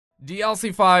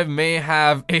DLC 5 may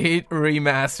have 8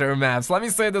 remaster maps. Let me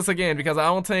say this again because I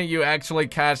don't think you actually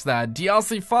catch that.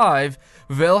 DLC 5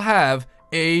 will have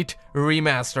 8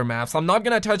 remaster maps. I'm not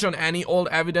gonna touch on any old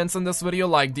evidence in this video,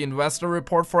 like the investor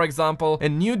report, for example,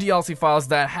 and new DLC files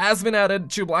that has been added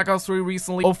to Black Ops 3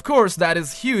 recently. Of course, that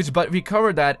is huge, but we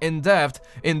covered that in depth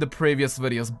in the previous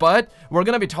videos. But we're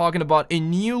gonna be talking about a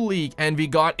new leak, and we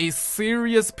got a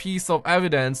serious piece of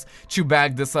evidence to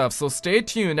back this up. So stay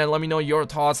tuned and let me know your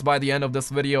thoughts by the end of this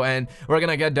video, and we're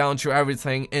gonna get down to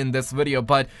everything in this video.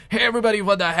 But hey everybody,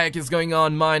 what the heck is going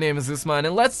on? My name is Usman,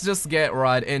 and let's just get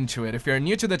right into it. If you're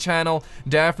new to the channel,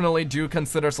 definitely do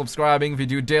consider subscribing. We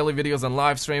do daily videos and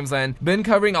live streams, and been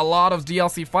covering a lot of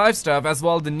DLC 5 stuff as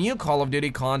well, the new Call of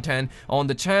Duty content on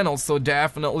the channel, so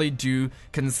definitely do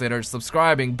consider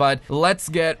subscribing. But let's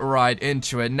get right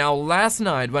into it. Now, last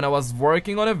night when I was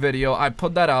working on a video, I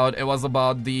put that out. It was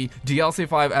about the DLC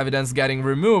 5 evidence getting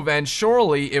removed, and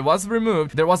surely it was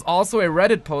removed. There was also a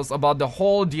Reddit post about the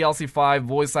whole DLC 5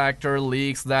 voice actor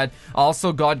leaks that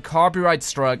also got copyright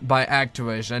struck by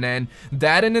Activision, and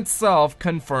that in itself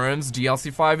confirms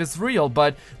DLC 5 is real.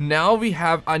 But now we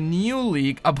have a new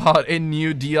leak about a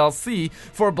new DLC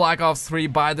for Black Ops 3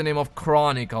 by the name of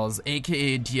Chronicles,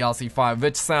 aka DLC 5,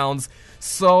 which sounds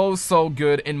so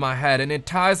good in my head, and it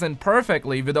ties in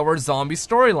perfectly with our zombie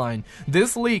storyline.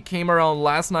 This leak came around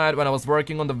last night when I was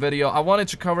working on the video. I wanted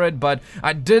to cover it, but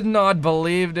I did not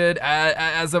believe it.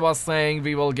 As I was saying,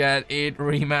 we will get 8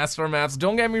 remaster maps.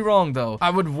 Don't get me wrong though,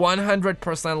 I would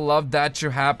 100% love that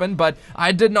to happen, but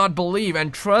I did not believe,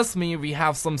 and trust me, we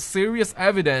have some serious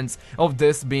evidence of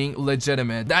this being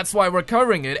legitimate. That's why we're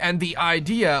covering it, and the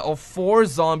idea of 4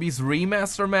 zombies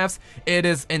remaster maps, it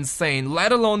is insane,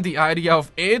 let alone the idea of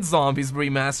 8 zombies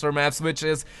remaster maps, which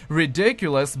is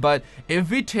ridiculous. But if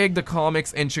we take the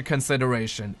comics into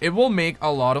consideration, it will make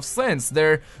a lot of sense.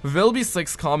 There will be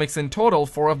 6 comics in total.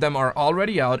 4 of them are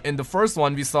already out. In the first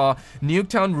one we saw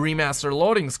Nuketown remaster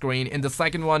loading screen, in the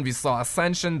second one we saw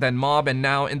Ascension, then Mob, and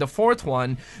now in the fourth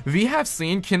one we have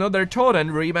seen Kino der Toten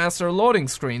remaster loading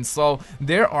screen. So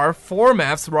there are 4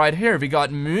 maps right here. We got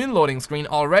Moon loading screen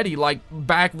already, like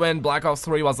back when Black Ops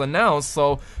 3 was announced,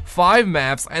 so 5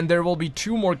 maps, and there will be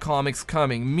 2 more comics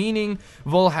coming, meaning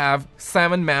we'll have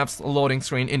 7 maps loading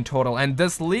screen in total, and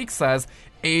this leak says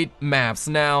 8 maps.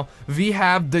 Now, we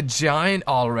have the Giant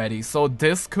already, so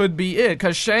this could be it,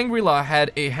 because Shangri-La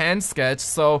had a hand sketch,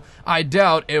 so I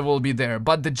doubt it will be there.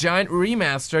 But the Giant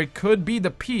remaster could be the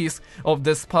piece of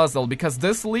this puzzle, because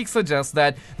this leak suggests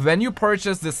that when you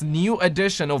purchase this new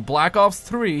edition of Black Ops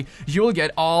 3, you'll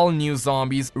get all new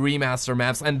Zombies remaster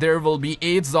maps, and there will be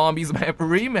 8 Zombies map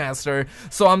remaster,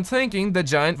 so I'm thinking the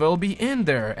Giant will be in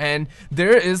there. And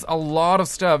there is a lot of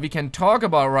stuff we can talk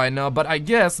about right now, but I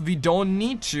guess we don't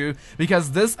need to,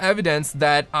 because this evidence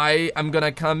that I am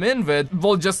gonna come in with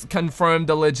will just confirm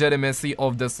the legitimacy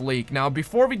of this leak. Now,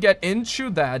 before we get into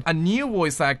that, a new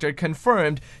voice actor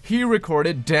confirmed he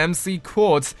recorded Dempsey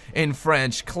quotes in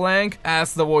French. Clank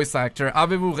asked the voice actor,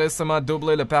 "Avez-vous récemment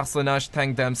doublé le personnage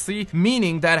Tank Dempsey?"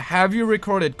 Meaning that, have you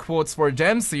recorded quotes for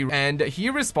Dempsey? And he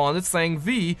responded saying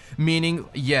 "oui," meaning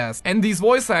yes. And these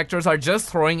voice actors are just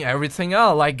throwing everything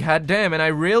out, like goddamn, and I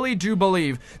really do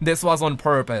believe this was on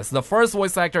purpose. The first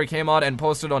voice actor came out and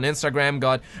posted on Instagram,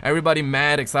 got everybody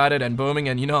mad, excited, and booming,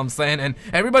 and you know what I'm saying, and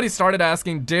everybody started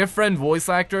asking different voice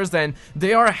actors, and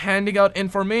they are handing out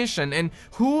information. And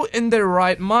who in their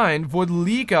right mind would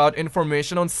leak out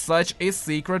information on such a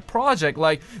secret project?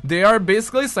 Like, they are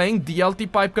basically saying DLT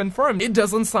pipe confirmed. It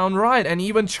doesn't sound right. And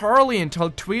even Charlie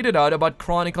Intel tweeted out about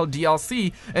Chronicle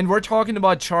DLC, and we're talking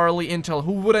about Charlie Intel,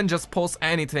 who wouldn't just post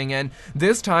anything, and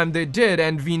this time they did,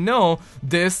 and we know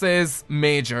this is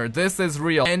major, this is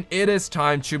real, and it is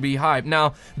time to be hyped.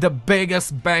 Now, the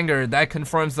biggest banger that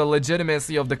confirms the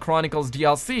legitimacy of the Chronicles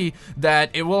DLC, that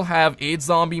it will have 8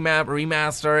 zombie map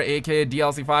remaster, aka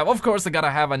DLC 5. Of course, it gotta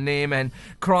have a name, and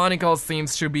Chronicles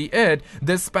seems to be it.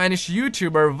 This Spanish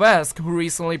YouTuber Vesk, who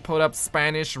recently put up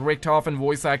Spanish Richtofen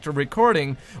voice actor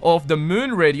recording of the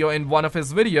Moon radio in one of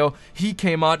his video, he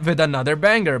came out with another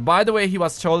banger. By the way, he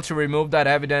was told to remove that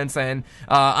evidence, and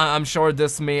I'm sure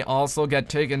this may also get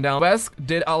taken down. Vesk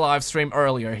did a live stream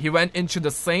earlier. He went into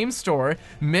the same store,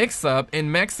 Mixup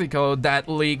in Mexico, that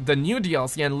leaked the new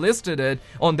DLC and listed it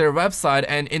on their website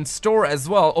and in store as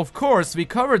well. Of course, we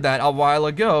covered that a while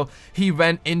ago. He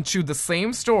went into the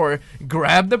same store,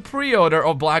 grabbed the pre-order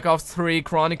of Black Ops 3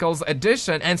 Chronicles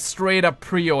Edition, and straight up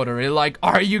pre-order it. Like,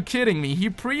 are you kidding me? He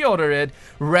pre-ordered it,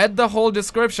 read the whole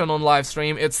description on live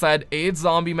stream. It said 8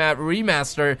 zombie map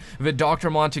remaster with Dr.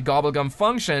 Monty Gobblegum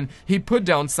function. He put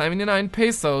down 79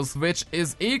 pesos, which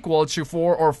is equal cost you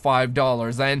 $4 or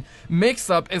 $5. And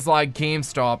Mixup is like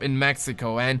GameStop in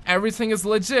Mexico, and everything is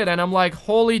legit, and I'm like,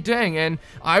 holy dang. And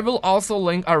I will also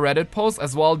link a Reddit post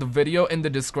as well, the video in the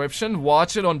description.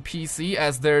 Watch it on PC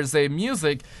as there's a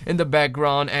music in the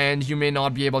background and you may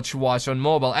not be able to watch on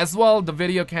mobile. As well, the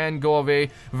video can go away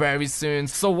very soon,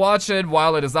 so watch it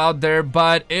while it is out there.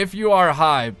 But if you are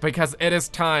hyped, because it is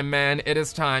time, man, it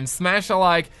is time, smash a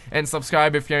like and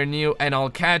subscribe if you're new, and I'll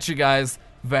catch you guys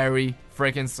very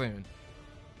freaking soon.